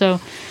world, and so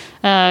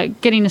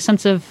getting a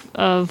sense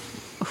of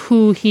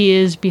who he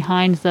is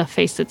behind the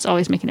face that's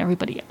always making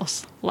everybody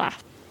else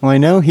laugh. Well, I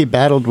know he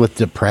battled with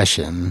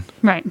depression.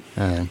 Right.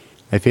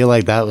 I feel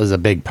like that was a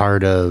big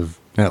part of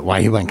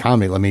why he went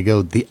comedy. Let me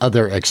go the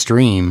other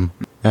extreme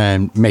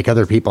and make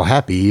other people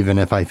happy, even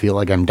if I feel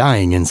like I'm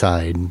dying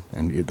inside.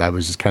 And that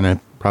was just kind of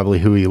probably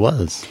who he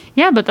was.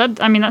 Yeah, but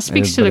that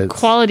speaks to the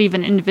quality of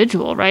an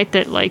individual, right?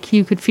 That like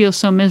you could feel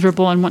so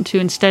miserable and want to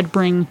instead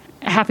bring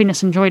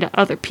happiness and joy to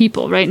other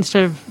people, right?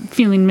 Instead of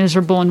feeling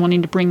miserable and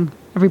wanting to bring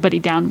everybody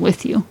down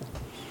with you.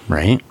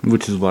 Right.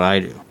 Which is what I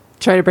do.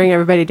 Try to bring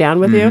everybody down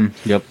with you?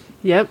 Yep.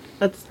 Yep,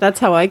 that's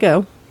how I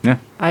go. Yeah.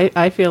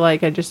 I feel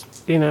like I just,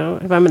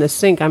 if I'm going to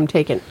sink, I'm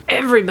taking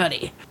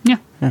everybody. Yeah.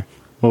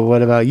 Well,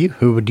 what about you?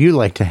 Who would you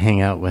like to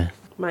hang out with?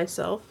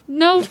 Myself.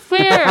 No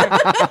fair.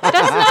 That's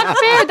not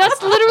fair.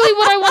 That's literally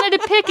what I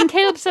wanted to pick, and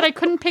Caleb said I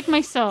couldn't pick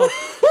myself.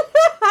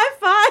 High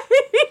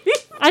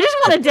five. I just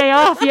want a day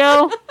off,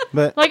 yo.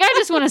 But Like, I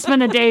just want to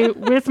spend a day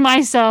with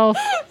myself,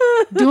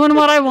 doing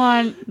what I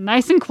want,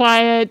 nice and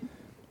quiet.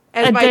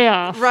 And A day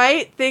off.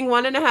 Right? Thing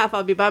 1.5,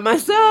 I'll be by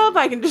myself.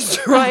 I can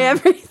destroy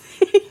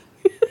everything.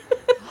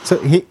 so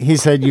he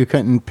said you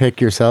couldn't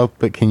pick yourself,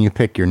 but can you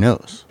pick your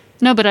nose?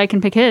 No, but I can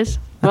pick his.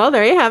 Well,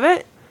 there you have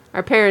it.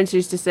 Our parents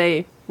used to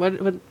say,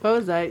 what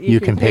was that? You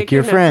can pick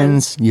your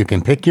friends. You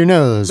can pick your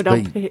nose, But but,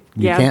 don't pick-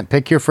 you yeah. can't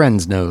pick your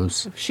friend's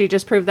nose. She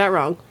just proved that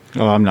wrong.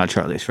 Oh, I'm not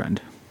Charlie's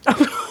friend.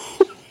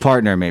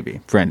 Partner,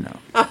 maybe. Friend,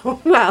 no.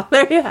 Well,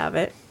 there you have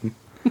it.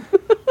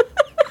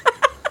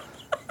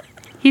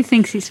 He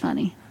thinks he's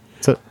funny.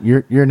 So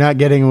you're not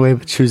getting away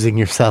with choosing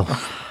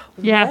yourself.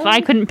 Yeah, if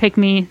I couldn't pick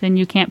me, then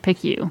you can't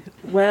pick you.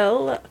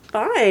 Well,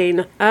 fine.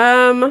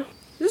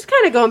 Just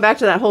kind of going back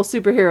to that whole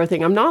superhero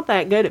thing. I'm not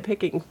that good at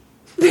picking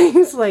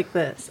things like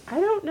this. I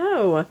don't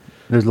know.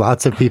 There's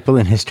lots of people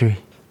in history.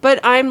 But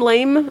I'm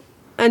lame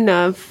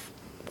enough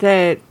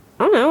that,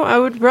 I don't know, I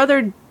would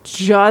rather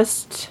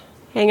just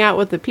hang out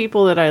with the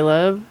people that I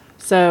love.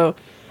 So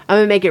I'm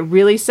going to make it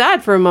really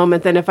sad for a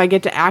moment. Then if I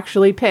get to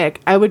actually pick,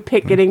 I would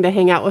pick getting to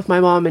hang out with my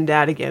mom and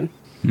dad again.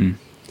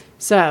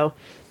 So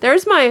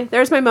there's my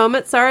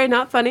moment. Sorry,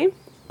 not funny.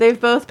 They've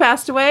both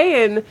passed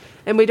away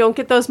and we don't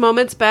get those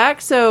moments back.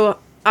 So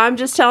I'm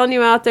just telling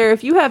you out there,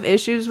 if you have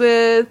issues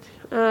with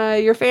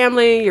your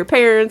family, your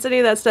parents, any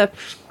of that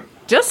stuff,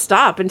 just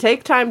stop and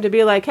take time to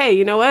be like, hey,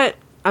 you know what?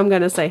 I'm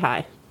going to say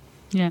hi.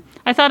 Yeah.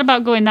 I thought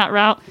about going that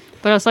route,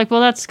 but I was like,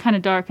 well, that's kind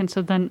of dark. And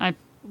so then I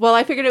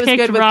figured it was picked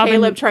good with Robin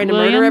Caleb trying to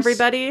murder Williams.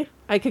 everybody.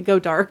 I could go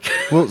dark.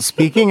 Well,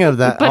 speaking of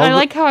that, But all I the-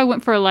 like how I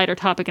went for a lighter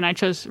topic and I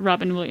chose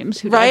Robin Williams,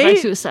 who died by Right?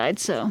 suicide.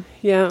 So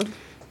Yeah.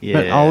 Yeah.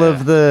 but all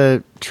of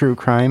the true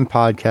crime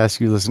podcasts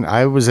you listen,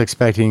 I was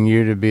expecting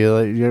you to be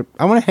like,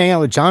 I want to hang out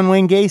with John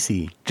Wayne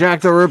Gacy.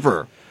 Jack the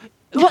Ripper.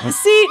 Well,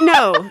 see,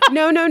 no.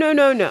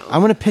 I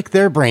want to pick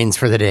their brains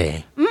for the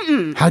day.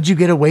 How'd you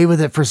get away with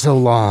it for so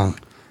long?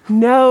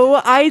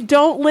 No, I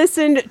don't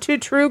listen to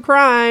true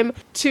crime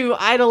to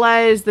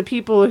idolize the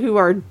people who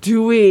are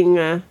doing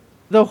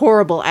the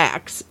horrible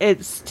acts.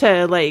 It's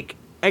to, like,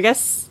 I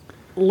guess,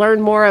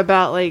 learn more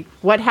about, like,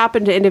 what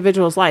happened to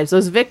individuals' lives.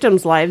 Those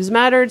victims' lives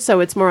mattered,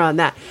 so it's more on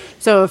that.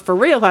 So if for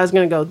real, if I was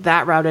going to go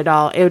that route at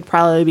all, it would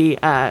probably be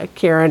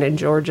Karen and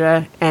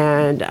Georgia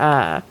and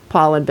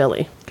Paul and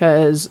Billy.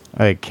 Because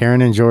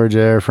Karen and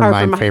Georgia are from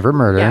My Favorite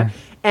Murder. Yeah.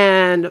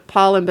 And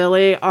Paul and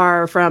Billy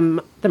are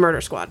from the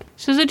Murder Squad.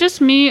 is it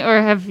just me,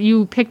 or have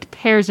you picked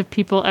pairs of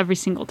people every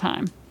single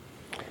time?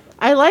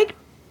 I like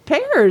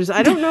pears.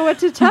 I don't know what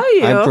to tell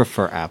you. I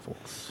prefer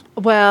apples.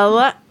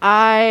 Well,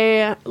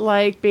 I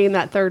like being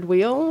that third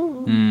wheel.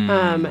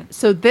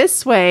 So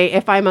this way,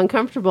 if I'm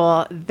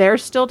uncomfortable, they're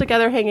still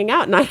together hanging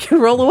out and I can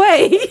roll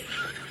away.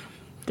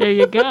 There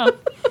you go.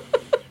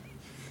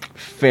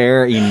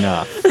 Fair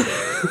enough.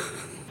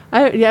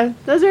 Yeah,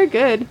 those are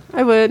good.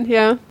 I would,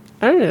 yeah.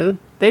 I don't know.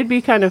 They'd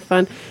be kind of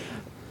fun.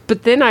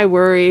 But then I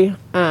worry,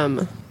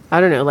 I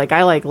don't know, like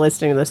I like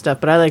listening to this stuff,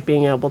 but I like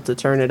being able to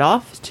turn it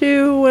off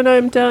too when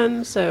I'm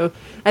done. So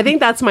I think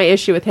that's my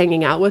issue with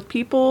hanging out with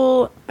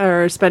people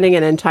or spending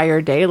an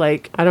entire day.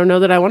 Like, I don't know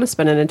that I want to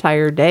spend an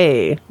entire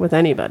day with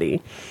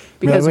anybody.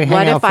 Because we hang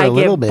what out if for a I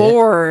little get bit.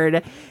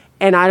 bored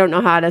and I don't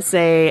know how to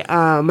say,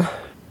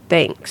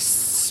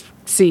 thanks,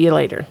 see you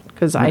later?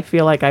 Because I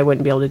feel like I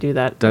wouldn't be able to do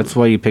that. That's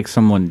why you pick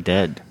someone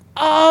dead.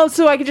 Oh,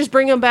 so I could just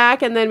bring them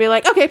back and then be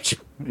like, okay,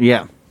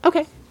 Yeah.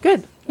 okay,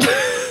 good.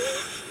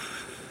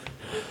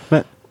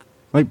 But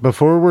like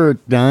before we're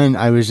done,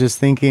 I was just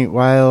thinking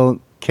while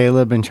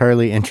Caleb and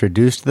Charlie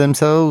introduced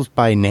themselves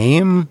by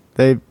name,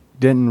 they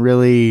didn't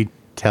really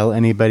tell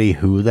anybody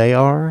who they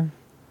are.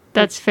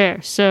 That's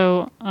fair.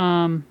 So,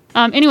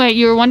 anyway,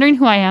 you were wondering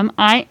who I am.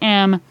 I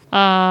am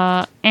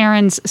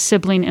Aaron's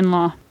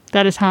sibling-in-law.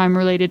 That is how I'm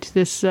related to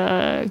this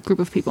group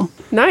of people.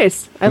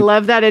 Nice. I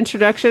love that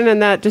introduction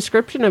and that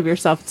description of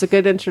yourself. It's a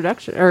good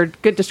introduction or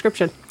good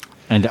description.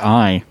 And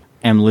I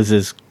am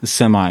Liz's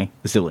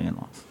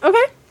semi-zillion-law.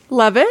 Okay.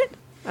 Love it.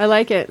 I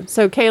like it.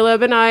 So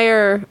Caleb and I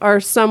are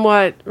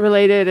somewhat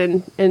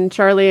related and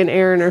Charlie and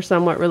Aaron are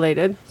somewhat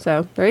related.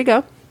 So there you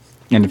go.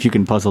 And if you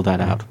can puzzle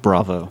that out,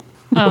 bravo.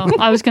 Oh,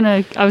 I was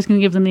gonna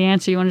give them the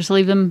answer. You want to just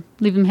leave them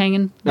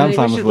hanging? I'm Maybe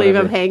fine we with should leave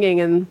them whatever. hanging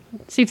and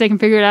See if they can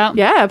figure it out.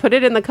 yeah, put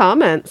it in the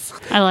comments.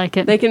 I like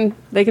it. They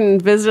can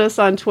visit us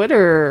on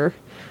Twitter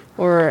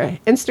or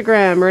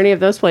Instagram or any of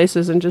those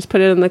places and just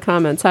put it in the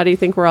comments. How do you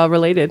think we're all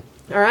related?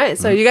 All right.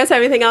 So you guys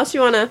have anything else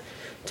you want to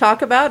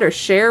talk about or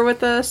share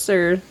with us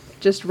or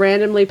just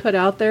randomly put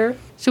out there?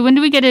 So when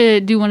do we get to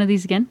do one of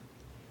these again?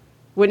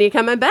 When are you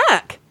coming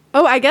back?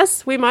 Oh, I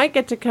guess we might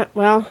get to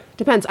well,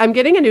 depends. I'm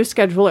getting a new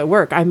schedule at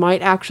work. I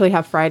might actually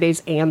have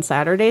Fridays and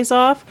Saturdays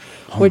off,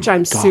 which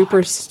I'm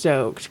super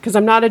stoked because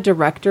I'm not a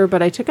director,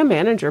 but I took a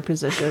manager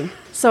position.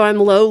 So I'm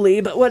lowly,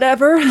 but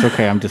whatever. It's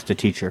okay, I'm just a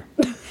teacher.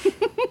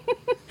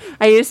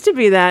 I used to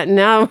be that, and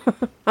now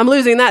I'm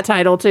losing that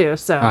title too.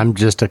 So I'm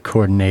just a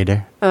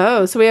coordinator.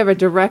 oh, so we have a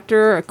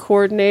director, a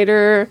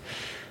coordinator,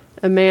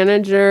 a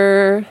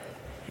manager,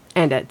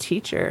 and a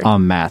teacher. A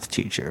math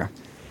teacher.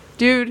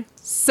 Dude,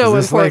 so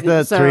Is this like important.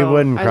 that So Three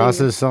Wooden I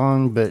Crosses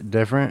song, but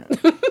different?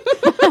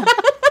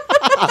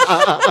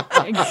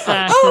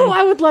 Exactly. Oh,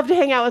 I would love to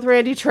hang out with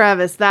Randy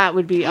Travis. That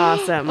would be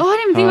awesome. Oh, I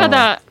didn't even think about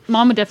that.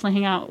 Mom would definitely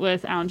hang out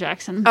with Alan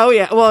Jackson. Oh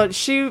yeah, well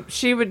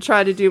she would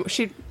try to do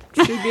she'd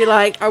be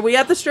like, "Are we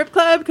at the strip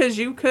club? Because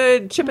you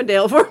could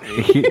Chippendale for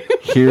me."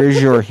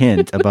 Here's your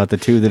hint about the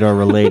two that are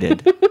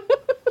related.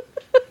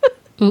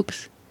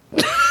 Oops.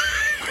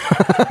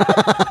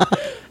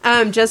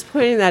 Just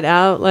pointing that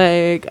out.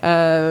 Like,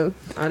 I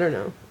don't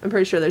know. I'm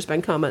pretty sure there's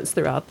been comments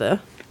throughout the.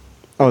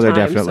 Oh, there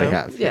time, definitely so,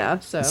 have. Yeah.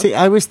 So See,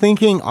 I was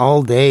thinking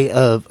all day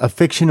of a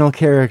fictional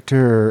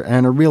character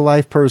and a real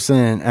life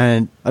person,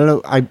 and I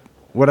don't know.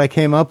 What I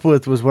came up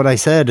with was what I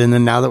said, and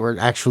then now that we're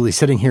actually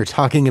sitting here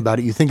talking about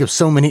it, you think of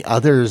so many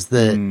others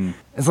that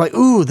it's like,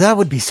 ooh, that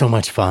would be so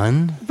much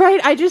fun.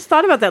 right, I just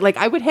thought about that. Like,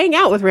 I would hang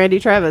out with Randy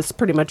Travis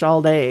pretty much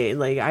all day.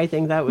 Like, I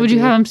think that would. Would you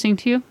be- have him sing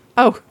to you?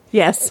 Oh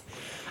yes,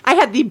 I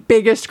had the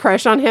biggest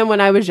crush on him when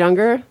I was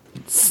younger.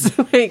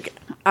 Like,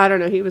 I don't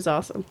know, he was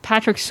awesome.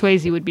 Patrick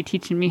Swayze would be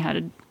teaching me how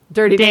to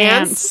Dirty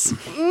dance.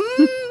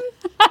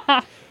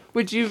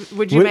 Would you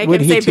Would- make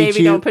would him he say, teach "Baby,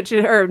 you- don't put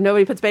your," or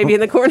 "Nobody puts baby in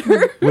the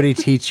corner"? Would he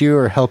teach you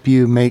or help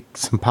you make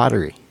some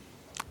pottery?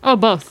 Oh,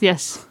 both.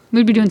 Yes,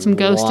 we'd be doing some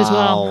Ghost as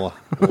well.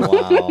 A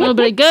Wow. little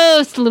bit of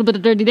Ghost, a little bit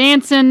of Dirty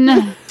Dancing.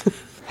 I'm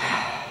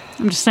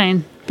just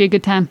saying, be a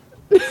good time.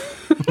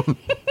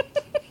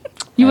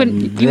 You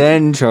wouldn't. And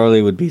then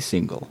Charlie would be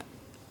single.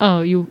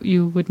 Oh,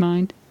 you would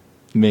mind?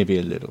 Maybe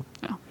a little.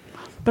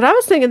 But I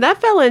was thinking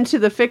that fell into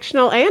the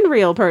fictional and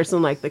real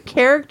person, like the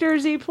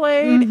characters he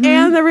played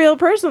and the real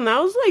person. That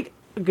was like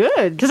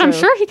good. Because I'm So-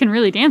 sure he can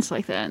really dance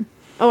like that.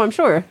 Oh, I'm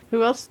sure.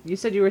 Who else? You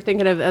said you were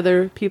thinking of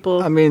other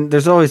people. I mean,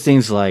 there's always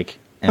things like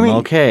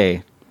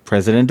MLK,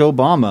 President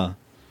Obama,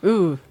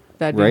 Ooh,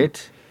 that'd be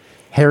right?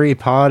 Harry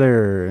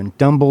Potter and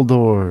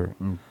Dumbledore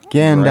and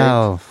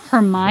Gandalf.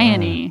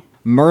 Hermione.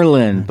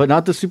 Merlin, but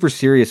not the super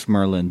serious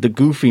Merlin, the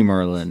goofy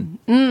Merlin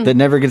that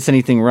never gets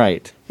anything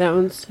right. That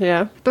one's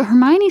yeah. But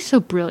Hermione's so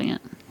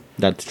brilliant.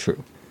 That's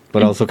true.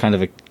 But also kind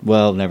of a,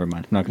 well, never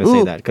mind. I'm not going to say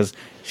Ooh. that because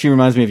she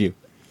reminds me of you.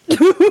 I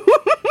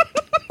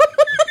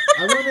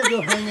want to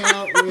go hang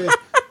out with.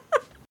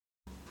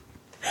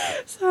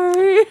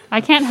 Sorry.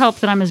 I can't help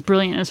that I'm as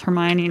brilliant as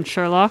Hermione and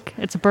Sherlock.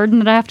 It's a burden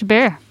that I have to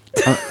bear.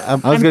 I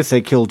was going to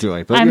say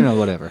Killjoy, but I'm-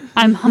 whatever.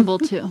 I'm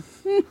humbled too.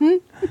 I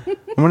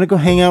want to go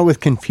hang out with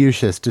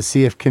Confucius to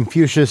see if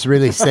Confucius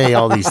really say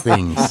all these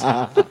things.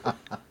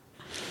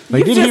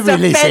 Like, did he Just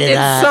really say offended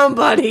that?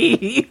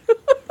 somebody.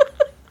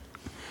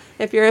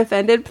 If you're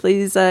offended,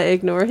 please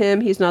ignore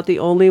him. He's not the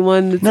only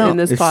one that's in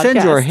this podcast.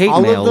 Send your hate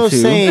All mail of those to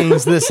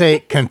sayings that say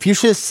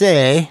Confucius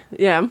say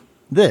Yeah.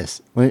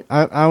 this.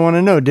 I want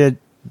to know,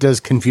 does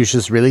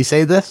Confucius really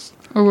say this?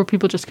 Or were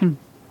people just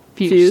confused?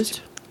 Fused.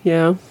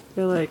 Yeah.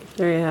 They're like,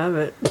 there you have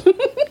it.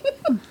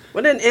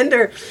 What an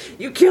ender.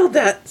 You killed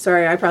that.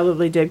 Sorry, I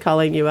probably did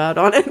calling you out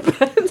on it,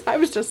 but I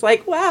was just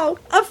like, wow,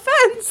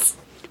 offense.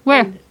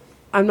 Where?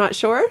 I'm not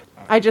sure.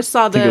 I just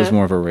saw think it was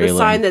more of a the railing.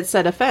 sign that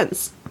said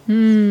offense.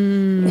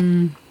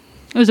 It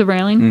was a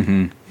railing?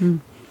 Mm-hmm.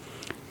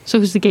 So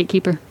who's the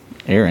gatekeeper?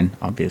 Aaron,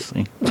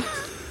 obviously.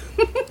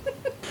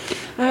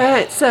 All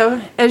right,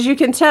 so as you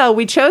can tell,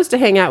 we chose to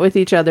hang out with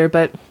each other,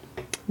 but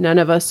none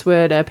of us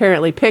would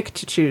apparently pick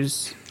to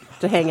choose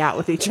to hang out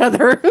with each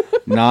other.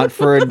 Not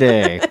for a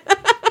day.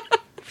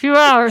 A few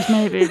hours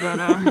maybe,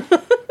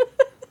 but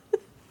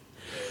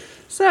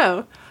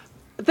So,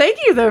 thank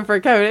you though for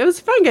coming. It was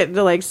fun getting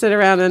to like sit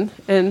around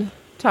and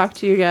talk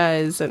to you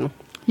guys. And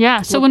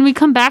yeah. So when we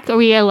come back, are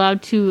we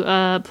allowed to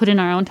put in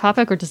our own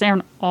topic, or does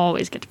Aaron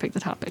always get to pick the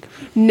topic?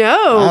 no,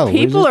 Oh, we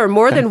people just- are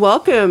more than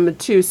welcome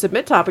to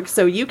submit topics.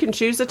 So you can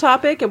choose a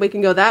topic and we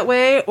can go that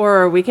way,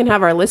 or we can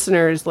have our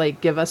listeners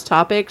like give us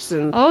topics.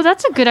 And Oh,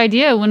 that's a good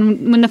idea.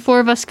 When the four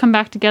of us come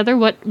back together,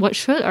 what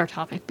should our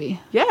topic be?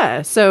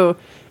 yeah, so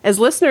as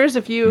listeners,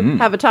 if you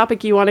have a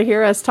topic you want to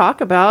hear us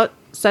talk about,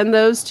 send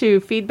those to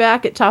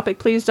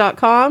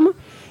feedback@topicplease.com.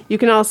 You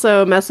can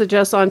also message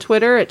us on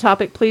Twitter at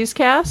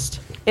topicpleasecast,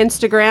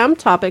 Instagram,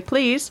 Topic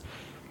Please,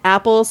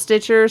 Apple,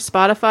 Stitcher,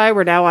 Spotify.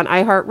 We're now on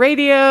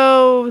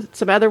iHeartRadio,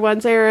 some other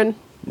ones, Aaron.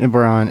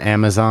 We're on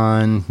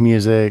Amazon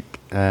Music.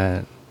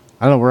 I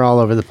don't know. We're all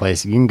over the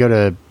place. You can go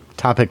to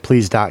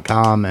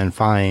topicplease.com and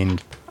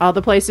find. All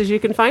the places you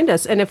can find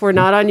us. And if we're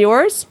not on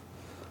yours,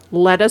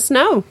 let us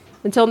know.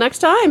 Until next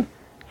time,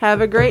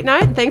 have a great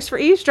night. Thanks for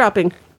eavesdropping.